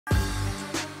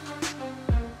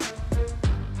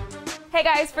Hey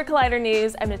guys, for Collider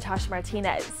News, I'm Natasha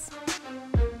Martinez.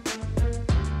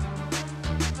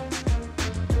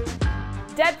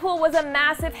 Deadpool was a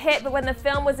massive hit, but when the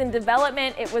film was in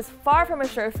development, it was far from a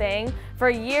sure thing. For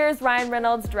years, Ryan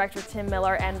Reynolds, director Tim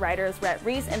Miller, and writers Rhett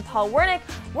Reese and Paul Wernick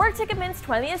worked to convince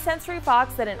 20th Century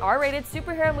Fox that an R-rated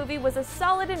superhero movie was a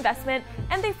solid investment,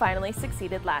 and they finally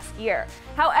succeeded last year.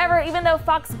 However, even though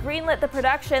Fox greenlit the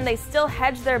production, they still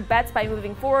hedged their bets by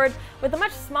moving forward with a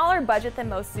much smaller budget than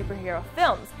most superhero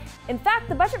films. In fact,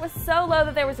 the budget was so low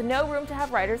that there was no room to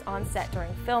have writers on set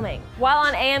during filming. While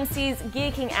on AMC's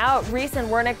Geeking Out, Reese and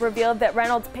Wernick revealed that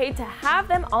Reynolds paid to have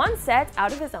them on set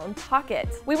out of his own pocket.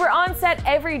 "We were on set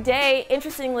every day.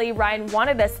 Interestingly, Ryan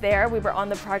wanted us there. We were on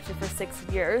the project for 6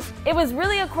 years. It was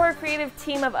really a core creative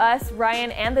team of us,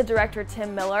 Ryan and the director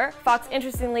Tim Miller. Fox,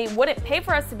 interestingly, wouldn't pay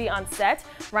for us to be on set.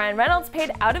 Ryan Reynolds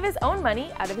paid out of his own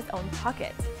money, out of his own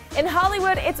pocket." In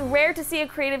Hollywood, it's rare to see a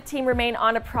creative team remain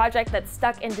on a project that's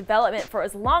stuck in development for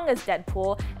as long as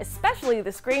Deadpool, especially the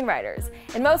screenwriters.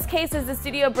 In most cases, the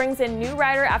studio brings in new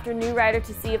writer after new writer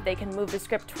to see if they can move the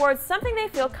script towards something they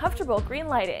feel comfortable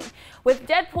greenlighting. With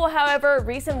Deadpool, however,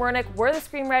 Reese and Wernick were the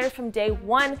screenwriters from day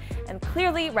one, and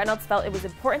clearly Reynolds felt it was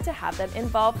important to have them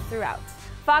involved throughout.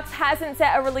 Fox hasn't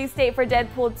set a release date for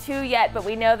Deadpool 2 yet, but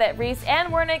we know that Reese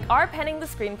and Wernick are penning the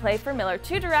screenplay for Miller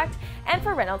to direct and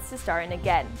for Reynolds to star in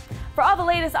again. For all the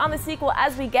latest on the sequel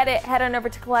as we get it, head on over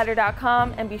to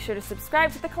Collider.com and be sure to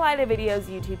subscribe to the Collider Videos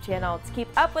YouTube channel to keep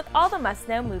up with all the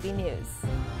must-know movie news.